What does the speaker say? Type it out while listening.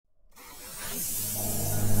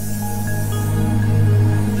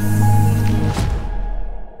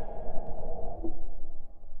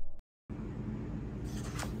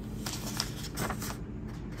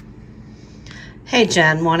Hey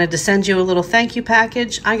Jen, wanted to send you a little thank you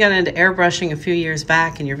package. I got into airbrushing a few years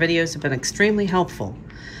back and your videos have been extremely helpful.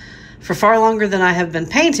 For far longer than I have been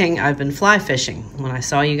painting, I've been fly fishing. When I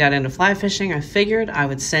saw you got into fly fishing, I figured I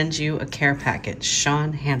would send you a care package.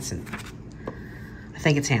 Sean Hansen. I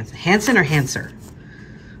think it's Hansen. Hansen or Hanser?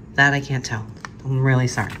 That I can't tell. I'm really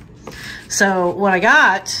sorry. So what I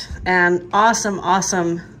got, an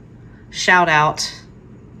awesome shout out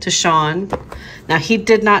to Sean. Now, he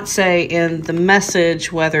did not say in the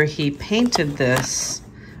message whether he painted this,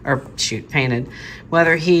 or shoot, painted,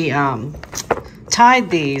 whether he tied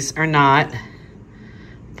these or not,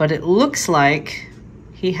 but it looks like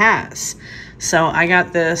he has. So I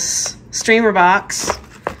got this streamer box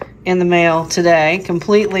in the mail today,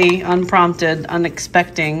 completely unprompted,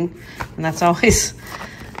 unexpecting, and that's always,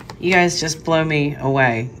 you guys just blow me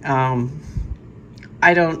away.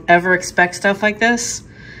 I don't ever expect stuff like this.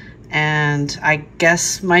 And I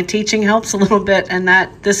guess my teaching helps a little bit, and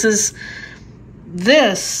that this is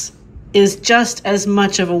just as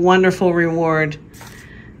much of a wonderful reward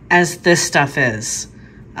as this stuff is.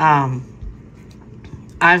 I've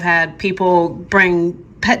had people bring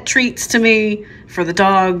pet treats to me for the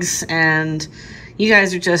dogs, and you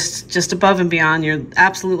guys are just above and beyond. You're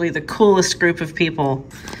absolutely the coolest group of people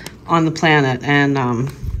on the planet, and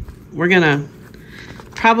we're gonna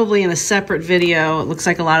probably in a separate video. It looks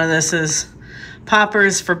like a lot of this is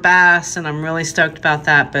poppers for bass, and I'm really stoked about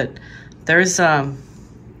that. But there's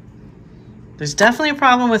definitely a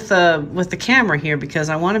problem with the camera here, because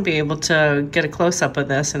I want to be able to get a close-up of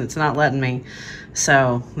this, and it's not letting me.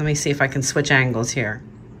 So let me see if I can switch angles here.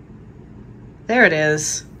 There it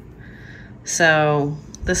is. So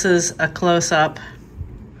this is a close-up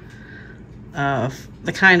of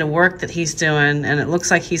the kind of work that he's doing, and it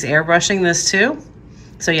looks like he's airbrushing this too.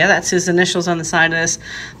 So yeah, that's his initials on the side of this.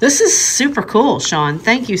 This is super cool, Sean.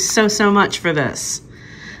 Thank you so much for this.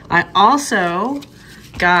 I also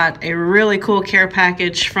got a really cool care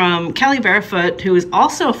package from Kelly Barefoot, who is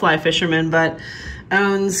also a fly fisherman, but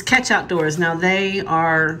owns Catch Outdoors. Now they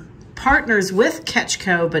are partners with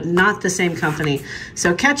JBCo, but not the same company.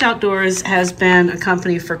 So Catch Outdoors has been a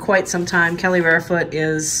company for quite some time. Kelly Barefoot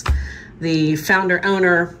is the founder,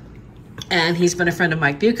 owner, and he's been a friend of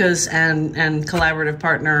Mike Buca's and collaborative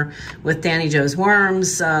partner with Danny Joe's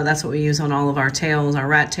Worms. That's what we use on all of our tails, our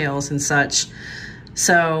rat tails and such.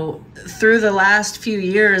 So through the last few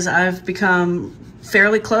years, I've become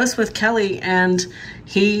fairly close with Kelly, and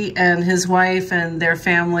he and his wife and their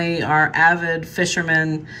family are avid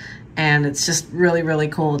fishermen, and it's just really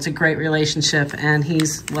cool. It's a great relationship, and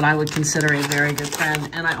he's what I would consider a very good friend.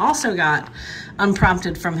 And I also got,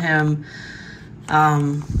 unprompted from him,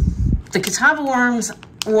 the Catawba worms,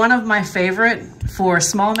 one of my favorite for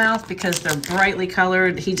smallmouth because they're brightly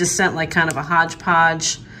colored. He just sent like kind of a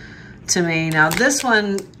hodgepodge to me. Now this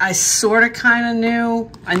one, I sort of kind of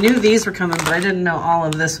knew. I knew these were coming, but I didn't know all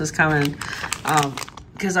of this was coming,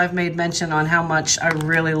 because I've made mention on how much I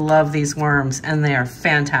really love these worms, and they are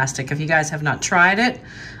fantastic. If you guys have not tried it,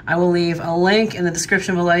 I will leave a link in the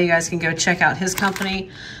description below. You guys can go check out his company.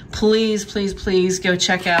 Please go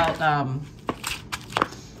check out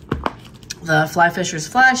the Fly Fisher's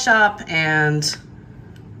Fly Shop and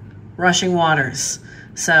Rushing Waters.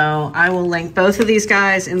 So I will link both of these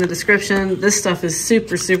guys in the description. This stuff is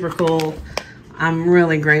super cool. I'm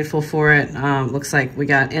really grateful for it. Looks like we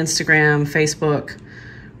got Instagram, Facebook,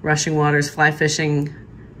 Rushing Waters Fly Fishing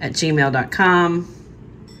at gmail.com.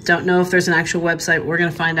 Don't know if there's an actual website. We're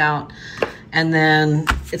gonna find out. And then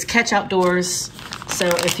it's Catch Outdoors. So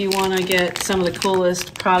if you want to get some of the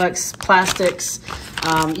coolest products, plastics,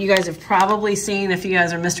 you guys have probably seen, if you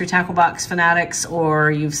guys are mystery tackle box fanatics or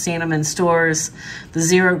you've seen them in stores, the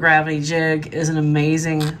zero gravity jig is an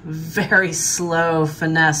amazing, very slow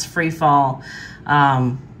finesse free fall,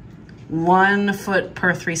 1 foot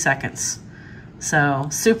per 3 seconds. So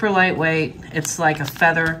super lightweight. It's like a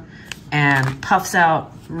feather and puffs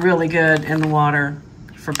out really good in the water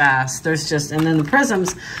for bass. There's just, and then the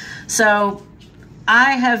prisms. So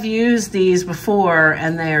I have used these before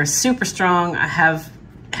and they are super strong. I have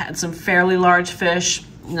had some fairly large fish.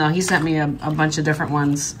 No, he sent me a bunch of different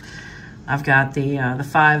ones. I've got the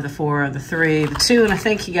 5, the 4, the 3, the 2, and I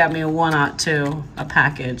think he got me a 1/2, a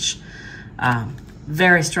package.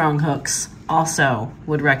 Very strong hooks. Also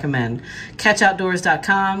would recommend.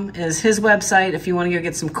 CatchOutdoors.com is his website if you want to go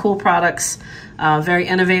get some cool products, very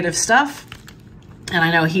innovative stuff. And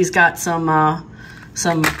I know he's got some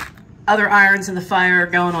other irons in the fire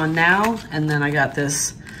going on now. And then I got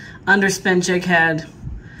this underspin jig head.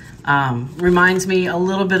 Reminds me a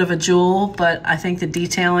little bit of a jewel, but I think the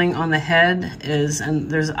detailing on the head is, and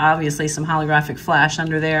there's obviously some holographic flash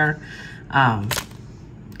under there.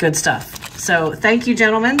 Good stuff. So thank you,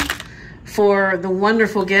 gentlemen, for the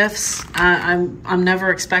wonderful gifts. I'm never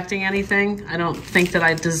expecting anything. I don't think that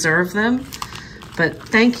I deserve them, but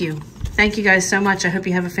thank you. Thank you guys so much. I hope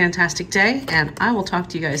you have a fantastic day, and I will talk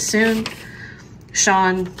to you guys soon.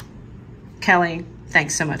 Sean, Kelly,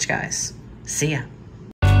 thanks so much, guys. See ya.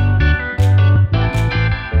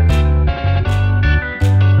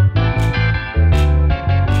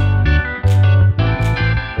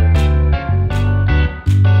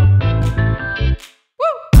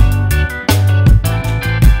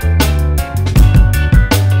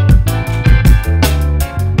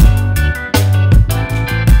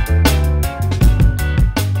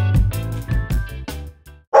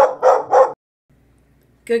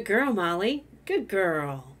 Good girl, Molly. Good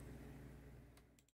girl.